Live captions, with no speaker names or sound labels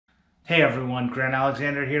Hey everyone, Grant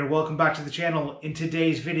Alexander here. Welcome back to the channel. In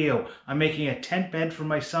today's video, I'm making a tent bed for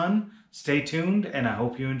my son. Stay tuned and I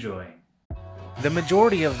hope you enjoy. The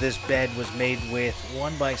majority of this bed was made with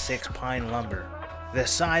 1x6 pine lumber. The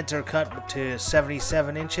sides are cut to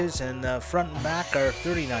 77 inches and the front and back are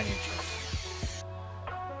 39 inches.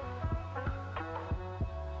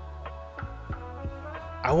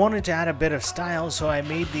 I wanted to add a bit of style, so I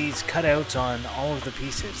made these cutouts on all of the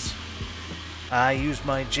pieces. I used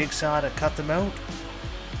my jigsaw to cut them out.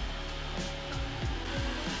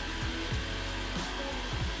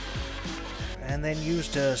 And then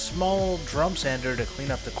used a small drum sander to clean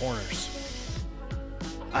up the corners.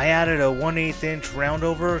 I added a 1/8 inch round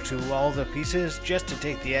over to all the pieces just to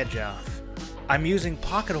take the edge off. I'm using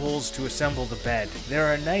pocket holes to assemble the bed.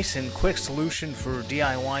 They're a nice and quick solution for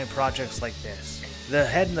DIY projects like this. The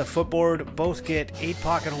head and the footboard both get 8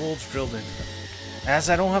 pocket holes drilled into them.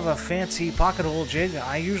 As I don't have a fancy pocket hole jig,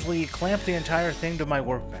 I usually clamp the entire thing to my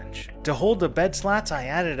workbench. To hold the bed slats, I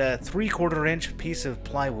added a 3/4 inch piece of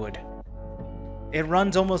plywood. It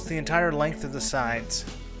runs almost the entire length of the sides.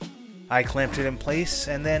 I clamped it in place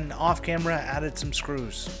and then off camera added some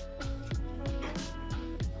screws.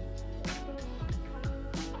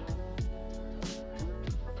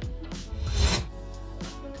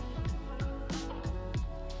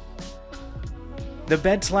 The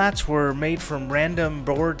bed slats were made from random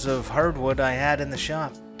boards of hardwood I had in the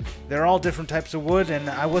shop. They're all different types of wood and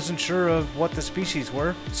I wasn't sure of what the species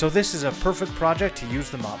were, so this is a perfect project to use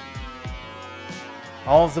them up.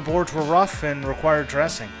 All of the boards were rough and required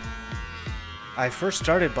dressing. I first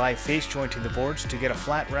started by face jointing the boards to get a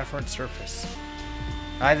flat reference surface.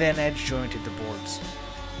 I then edge jointed the boards.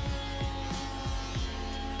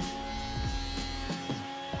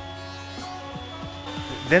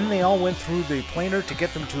 Then they all went through the planer to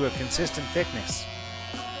get them to a consistent thickness.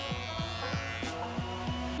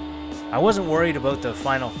 I wasn't worried about the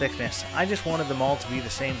final thickness, I just wanted them all to be the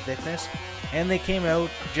same thickness, and they came out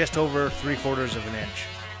just over 3/4 of an inch.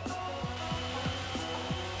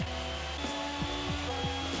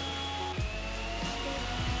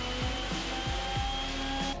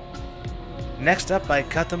 Next up, I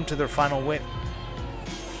cut them to their final width.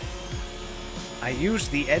 I used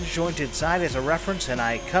the edge jointed side as a reference and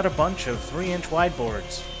I cut a bunch of 3-inch wide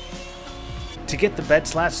boards. To get the bed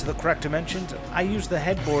slats to the correct dimensions, I used the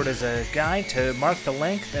headboard as a guide to mark the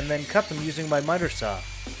length and then cut them using my miter saw.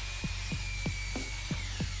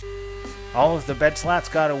 All of the bed slats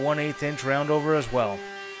got a 1/8 inch round over as well.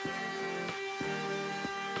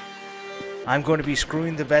 I'm going to be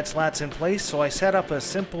screwing the bed slats in place, so I set up a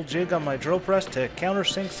simple jig on my drill press to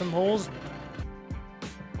countersink some holes.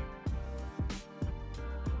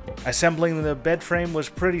 Assembling the bed frame was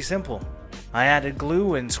pretty simple. I added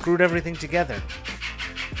glue and screwed everything together.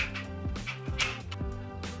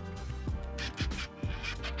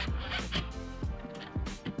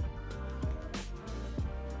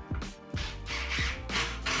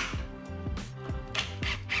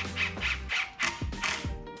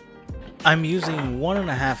 I'm using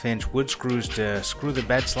 1.5 inch wood screws to screw the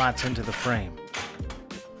bed slats into the frame.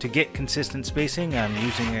 To get consistent spacing, I'm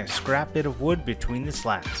using a scrap bit of wood between the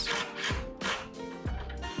slats.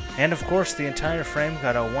 And of course, the entire frame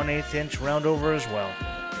got a 1/8 inch round over as well.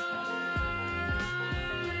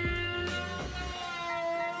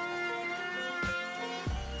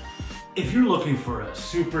 If you're looking for a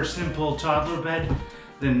super simple toddler bed,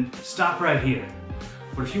 then stop right here.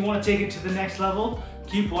 But if you want to take it to the next level,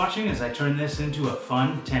 keep watching as I turn this into a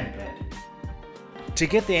fun tent bed. To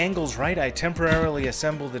get the angles right, I temporarily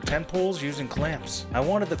assembled the tent poles using clamps. I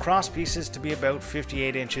wanted the cross pieces to be about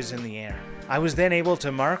 58 inches in the air. I was then able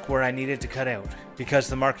to mark where I needed to cut out. Because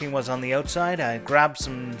the marking was on the outside, I grabbed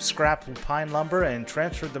some scrap pine lumber and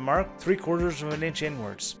transferred the mark 3/4 of an inch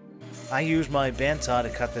inwards. I used my bandsaw to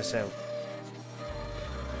cut this out.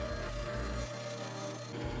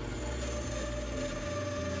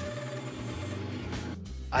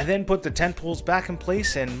 I then put the tent poles back in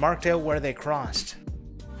place and marked out where they crossed.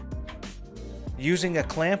 Using a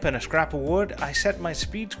clamp and a scrap of wood, I set my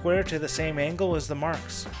speed square to the same angle as the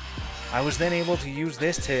marks. I was then able to use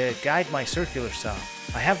this to guide my circular saw.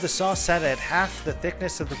 I have the saw set at half the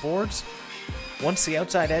thickness of the boards. Once the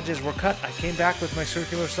outside edges were cut, I came back with my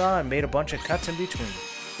circular saw and made a bunch of cuts in between.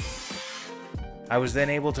 I was then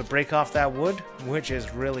able to break off that wood, which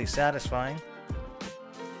is really satisfying,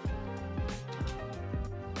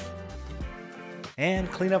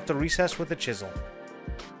 and clean up the recess with a chisel.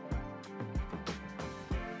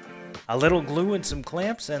 A little glue and some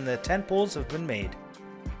clamps and the tent poles have been made.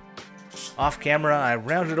 Off camera, I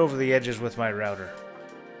rounded over the edges with my router.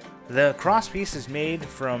 The crosspiece is made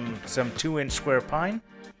from some 2-inch square pine,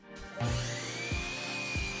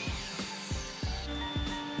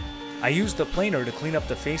 I used the planer to clean up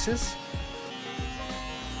the faces.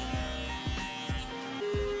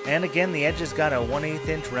 And again, the edges got a 1/8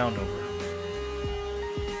 inch roundover.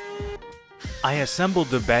 I assembled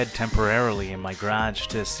the bed temporarily in my garage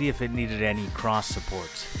to see if it needed any cross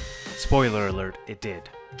supports. Spoiler alert, it did.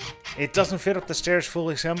 It doesn't fit up the stairs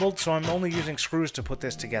fully assembled, so I'm only using screws to put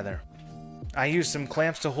this together. I used some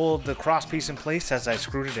clamps to hold the cross piece in place as I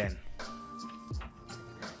screwed it in.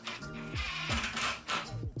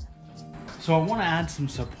 So I want to add some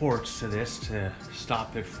supports to this to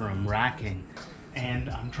stop it from racking. And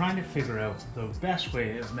I'm trying to figure out the best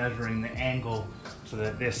way of measuring the angle so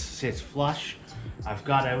that this sits flush. I've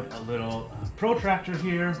got out a little protractor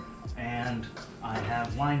here, and I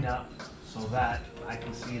have lined up so that I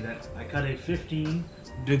can see that I cut a 15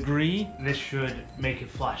 degree. This should make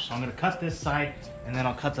it flush. So I'm going to cut this side and then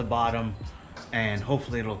I'll cut the bottom, and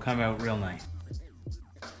hopefully it'll come out real nice.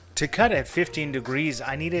 To cut at 15 degrees,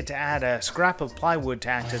 I needed to add a scrap of plywood to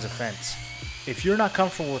act as a fence. If you're not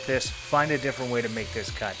comfortable with this, find a different way to make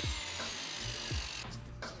this cut.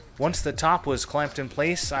 Once the top was clamped in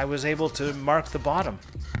place, I was able to mark the bottom.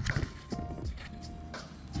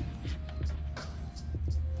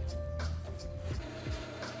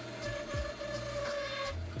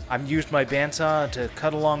 I've used my bandsaw to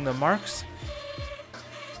cut along the marks,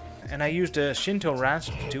 and I used a Shinto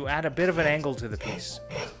rasp to add a bit of an angle to the piece.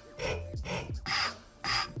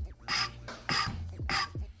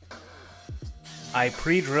 I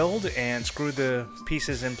pre-drilled and screwed the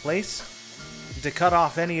pieces in place. To cut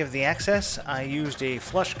off any of the excess, I used a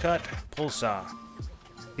flush cut pull saw.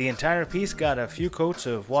 The entire piece got a few coats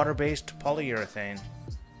of water-based polyurethane.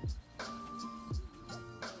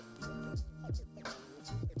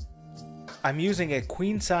 I'm using a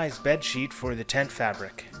queen-size bed sheet for the tent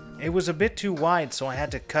fabric. It was a bit too wide, so I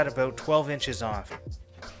had to cut about 12 inches off.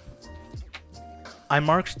 I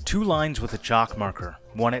marked 2 lines with a chalk marker,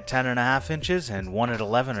 one at 10.5 inches and one at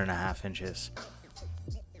 11.5 inches.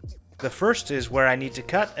 The first is where I need to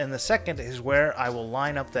cut, and the second is where I will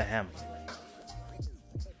line up the hem.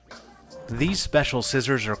 These special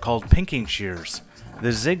scissors are called pinking shears.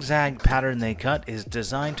 The zigzag pattern they cut is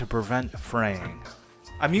designed to prevent fraying.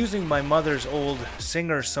 I'm using my mother's old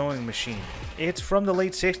Singer sewing machine. It's from the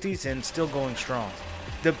late 60s and still going strong.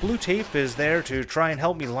 The blue tape is there to try and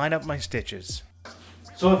help me line up my stitches.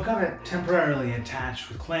 So I've got it temporarily attached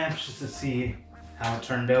with clamps just to see how it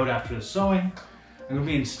turned out after the sewing. I'm going to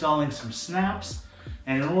be installing some snaps,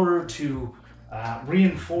 and in order to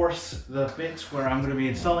reinforce the bits where I'm going to be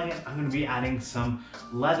installing it, I'm going to be adding some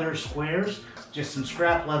leather squares, just some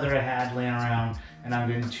scrap leather I had laying around, and I'm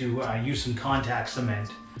going to use some contact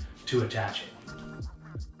cement to attach it.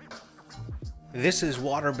 This is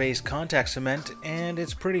water-based contact cement, and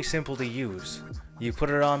it's pretty simple to use. You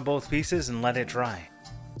put it on both pieces and let it dry.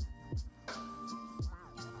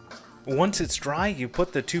 Once it's dry, you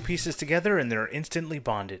put the 2 pieces together and they're instantly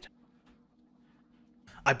bonded.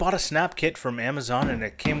 I bought a snap kit from Amazon, and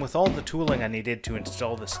it came with all the tooling I needed to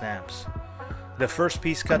install the snaps. The first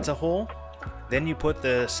piece cuts a hole, then you put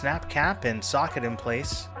the snap cap and socket in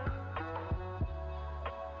place.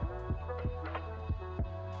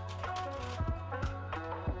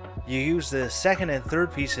 You use the second and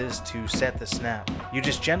third pieces to set the snap. You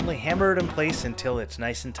just gently hammer it in place until it's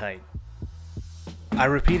nice and tight. I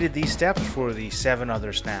repeated these steps for the 7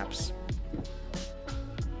 other snaps.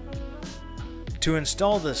 To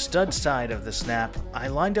install the stud side of the snap, I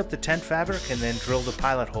lined up the tent fabric and then drilled a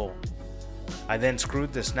pilot hole. I then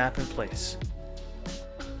screwed the snap in place.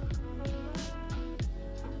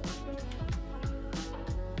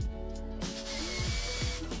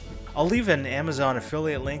 I'll leave an Amazon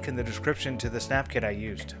affiliate link in the description to the snap kit I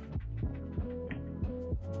used.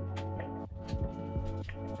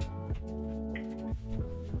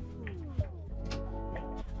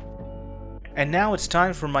 And now it's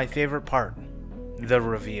time for my favorite part, the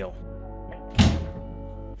reveal.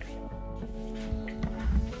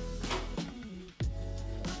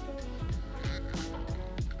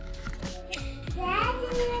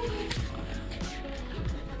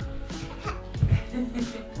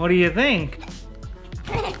 What do you think?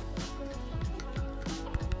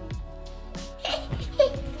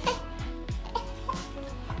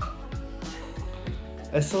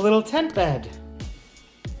 It's a little tent bed.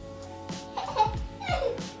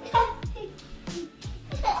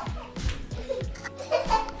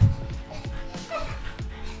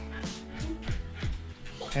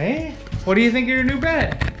 Hey, what do you think of your new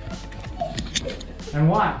bed? And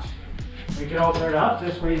watch, we can open it up,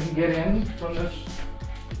 this way you can get in from this.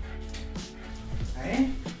 Hey?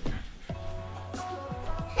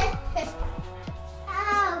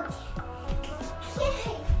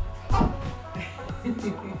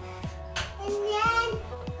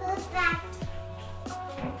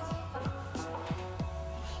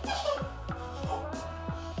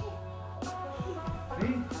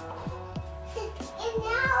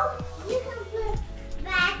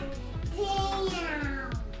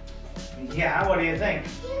 Now, what do you think?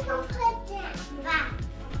 You can put that back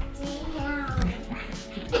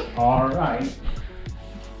down. All right.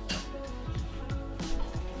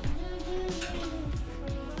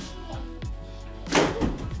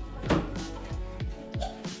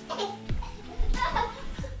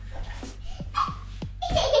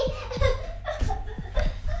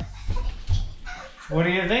 What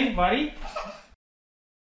do you think, buddy?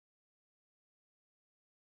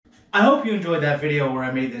 I hope you enjoyed that video where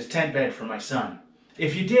I made this tent bed for my son.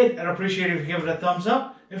 If you did, I'd appreciate it if you give it a thumbs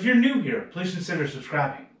up. If you're new here, please consider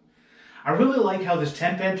subscribing. I really like how this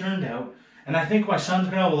tent bed turned out, and I think my son's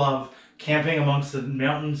going to love camping amongst the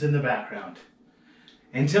mountains in the background.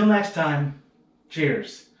 Until next time,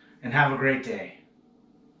 cheers, and have a great day.